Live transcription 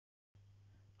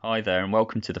Hi there and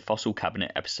welcome to the Fossil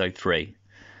Cabinet episode 3.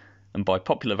 And by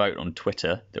popular vote on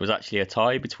Twitter, there was actually a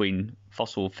tie between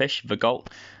fossil fish of the Gault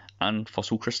and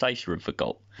fossil crustacea of the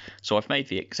Gault. So I've made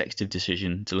the executive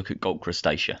decision to look at Gault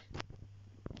crustacea.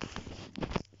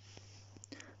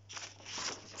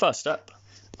 First up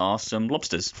are some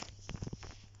lobsters.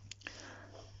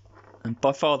 And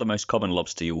by far the most common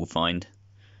lobster you will find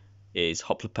is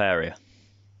Hoploparia.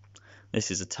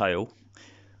 This is a tail.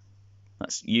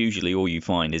 That's usually all you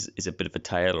find is a bit of a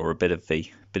tail or a bit of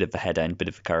the head end, bit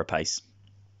of the carapace.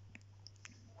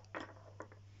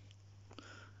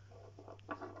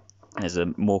 There's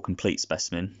a more complete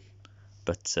specimen,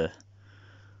 but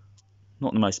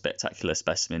not the most spectacular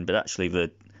specimen. But actually,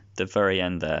 the very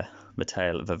end there,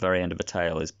 the very end of the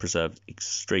tail is preserved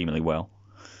extremely well.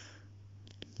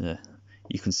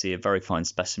 You can see a very fine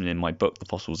specimen in my book, The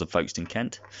Fossils of Folkestone,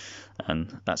 Kent,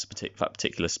 and that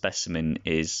particular specimen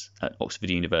is at Oxford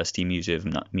University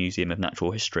Museum of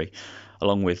Natural History,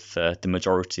 along with the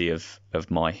majority of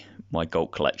my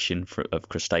Gault collection of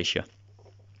Crustacea.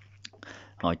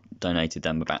 I donated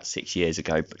them about 6 years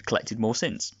ago, but collected more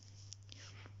since.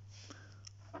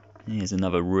 Here's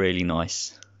another really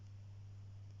nice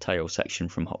tail section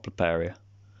from Hoploparia.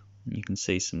 You can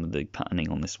see some of the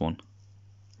patterning on this one.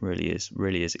 Really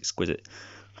is exquisite.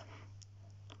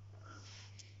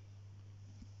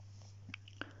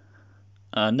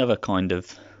 Another kind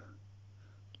of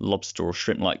lobster or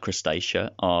shrimp-like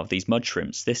crustacea are these mud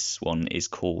shrimps. This one is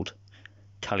called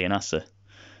Callianassa,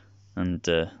 and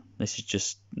this is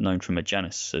just known from a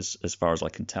genus as far as I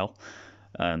can tell.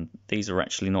 These are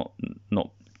actually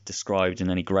not described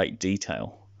in any great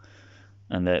detail,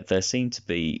 and there seem to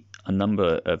be a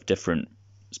number of different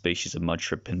species of mud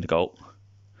shrimp in the Gault.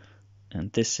 And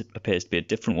this appears to be a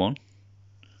different one,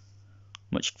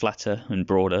 much flatter and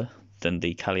broader than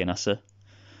the Callianassa,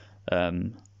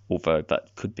 although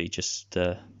that could be just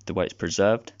the way it's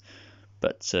preserved.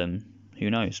 But who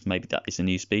knows, maybe that is a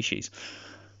new species.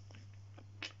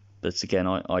 But again,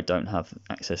 I don't have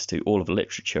access to all of the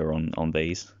literature on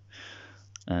these.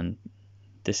 And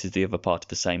this is the other part of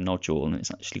the same nodule, and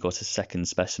it's actually got a second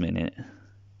specimen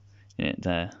in it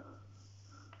there.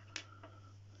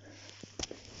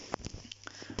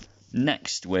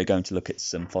 Next, we're going to look at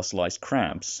some fossilised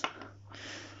crabs.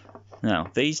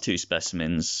 Now, these two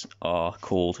specimens are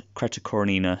called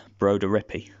Cretocoronina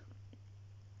broderipi,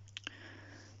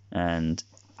 and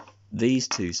these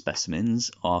two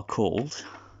specimens are called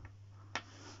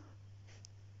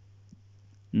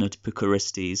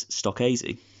Notopicoristes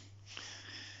stockesi.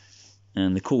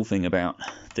 And the cool thing about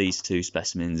these two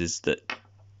specimens is that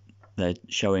they're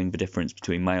showing the difference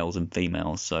between males and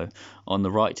females. So on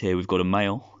the right here, we've got a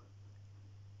male.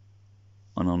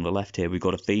 And on the left here we've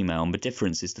got a female, and the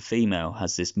difference is the female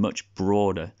has this much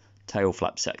broader tail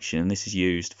flap section, and this is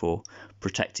used for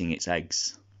protecting its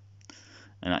eggs.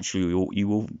 And actually you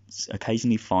will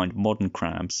occasionally find modern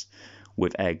crabs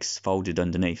with eggs folded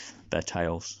underneath their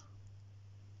tails.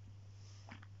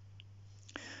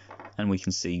 And we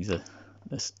can see the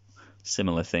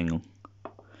similar thing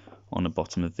on the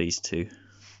bottom of these two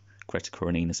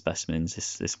Cretocoronina specimens,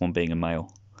 this one being a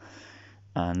male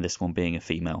and this one being a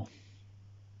female.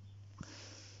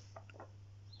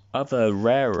 Other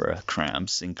rarer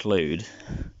crabs include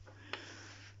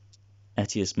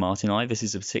Etius martini. This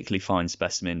is a particularly fine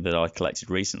specimen that I collected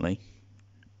recently,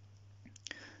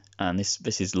 and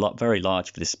this is very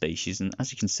large for this species, and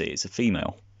as you can see, it's a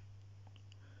female.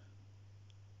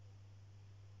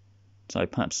 So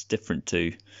perhaps different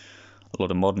to a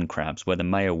lot of modern crabs, where the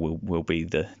male will be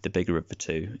the bigger of the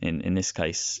two. In this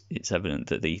case, it's evident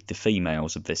that the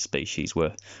females of this species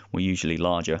were usually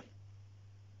larger.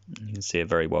 You can see a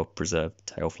very well preserved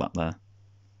tail flap there.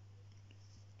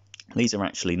 These are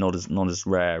actually not as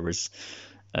rare as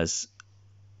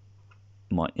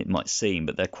it might seem,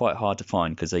 but they're quite hard to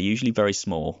find because they're usually very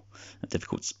small and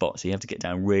difficult to spot. So you have to get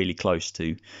down really close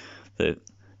to the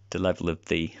level of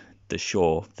the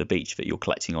shore, the beach that you're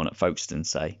collecting on at Folkestone,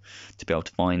 say, to be able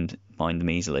to find them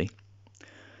easily.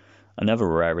 Another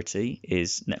rarity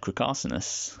is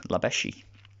Necrocarcinus labeshi.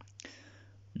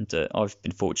 And I've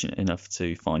been fortunate enough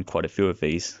to find quite a few of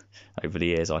these over the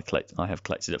years I have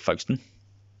collected at Folkestone.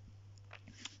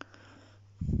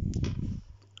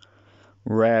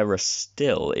 Rarer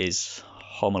still is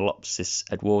Homolopsis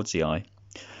edwardsii,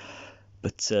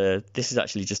 but this is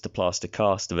actually just a plaster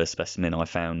cast of a specimen I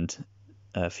found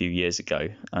a few years ago,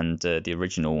 and the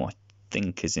original I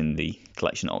think is in the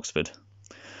collection at Oxford.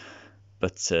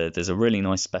 But there's a really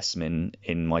nice specimen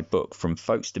in my book from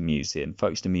Folkestone Museum.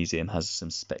 Folkestone Museum has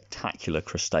some spectacular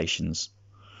crustaceans.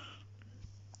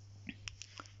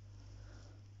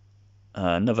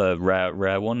 Another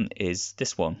rare one is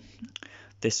this one.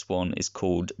 This one is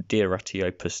called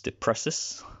Deeratiopus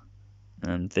depressus,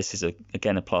 and this is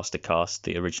again a plaster cast,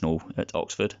 the original at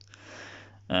Oxford.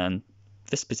 And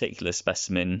this particular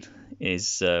specimen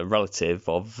is a relative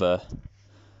of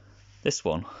this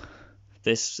one.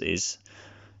 This is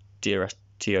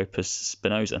Deeratiopus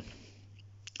spinosa.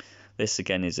 This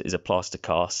again is a plaster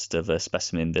cast of a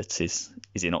specimen that is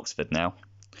in Oxford now.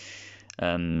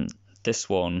 This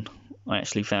one I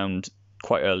actually found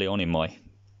quite early on in my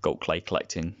Gault clay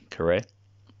collecting career.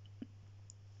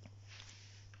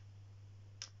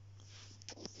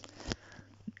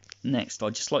 Next,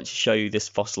 I'd just like to show you this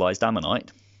fossilised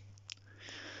ammonite.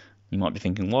 You might be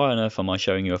thinking, why on earth am I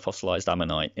showing you a fossilised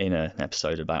ammonite in an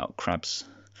episode about crabs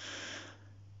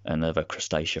and other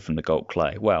crustacea from the Gault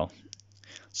clay? Well,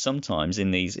 sometimes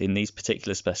in these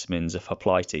particular specimens of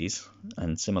Hoplites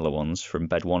and similar ones from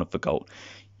bed 1 of the Gault,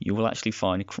 you will actually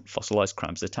find fossilised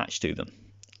crabs attached to them.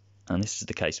 And this is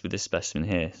the case with this specimen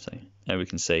here. So there we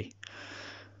can see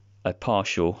a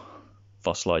partial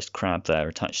fossilised crab there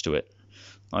attached to it.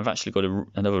 I've actually got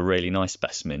another really nice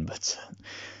specimen, but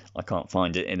I can't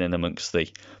find it in and amongst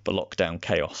the lockdown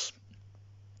chaos.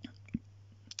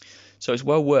 So it's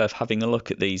well worth having a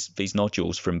look at these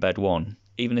nodules from bed 1,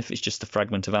 even if it's just a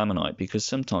fragment of ammonite, because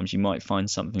sometimes you might find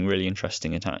something really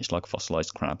interesting attached, like a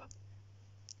fossilised crab.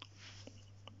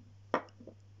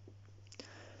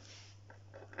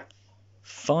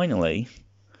 Finally,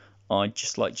 I'd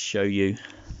just like to show you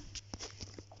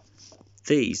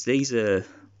these. These are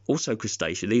also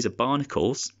crustacea. These are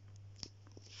barnacles,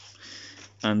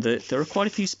 and there are quite a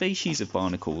few species of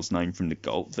barnacles known from the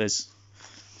Gault. There's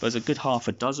a good half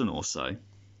a dozen or so,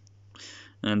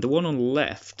 and the one on the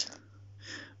left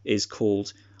is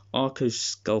called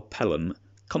Archoscalpellum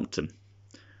compton,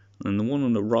 and the one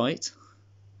on the right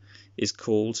is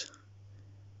called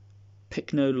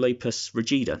Pycnolepis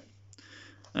rigida.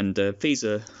 And these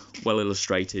are well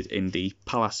illustrated in the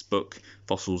Pallas book,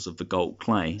 Fossils of the Gault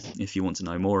Clay, if you want to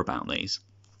know more about these.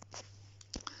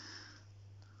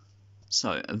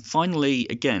 So, and finally,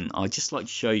 again, I'd just like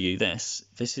to show you this.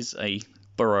 This is a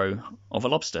burrow of a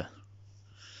lobster.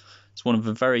 It's one of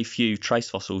the very few trace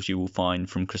fossils you will find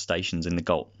from crustaceans in the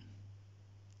Gault.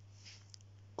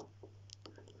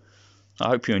 I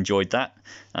hope you enjoyed that,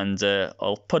 and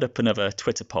I'll put up another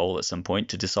Twitter poll at some point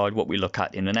to decide what we look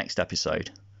at in the next episode.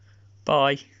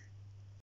 Bye!